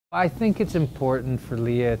I think it's important for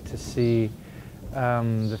Leah to see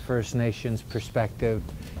the First Nations perspective,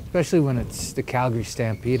 especially when it's the Calgary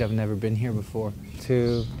Stampede. I've never been here before.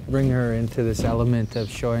 To bring her into this element of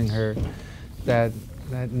showing her that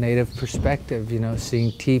native perspective, you know,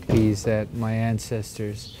 seeing teepees that my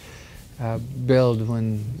ancestors built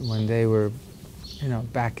when they were, you know,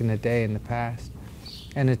 back in the day, in the past.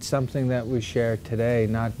 And it's something that we share today,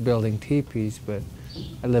 not building teepees, but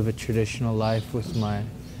I live a traditional life with my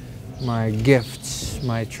gifts,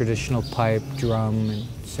 my traditional pipe, drum, and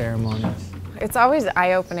ceremonies. It's always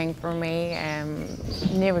eye-opening for me,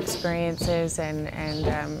 new experiences, and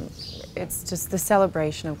it's just the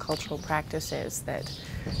celebration of cultural practices that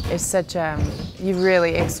is such you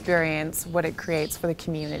really experience what it creates for the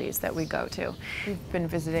communities that we go to. We've been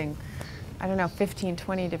visiting, I don't know, 15,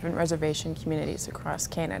 20 different reservation communities across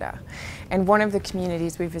Canada. And one of the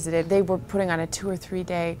communities we visited, they were putting on a 2 or 3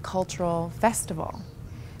 day cultural festival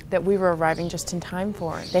that we were arriving just in time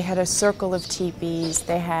for. They had a circle of teepees.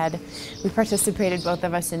 We participated, both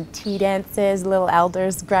of us, in tea dances. Little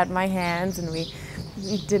elders grabbed my hands and we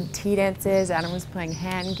did tea dances. Adam was playing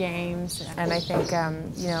hand games. And I think,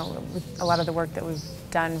 you know, with a lot of the work that we've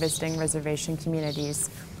done visiting reservation communities,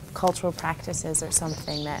 cultural practices are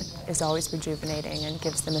something that is always rejuvenating and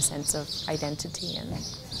gives them a sense of identity and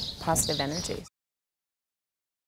positive energy.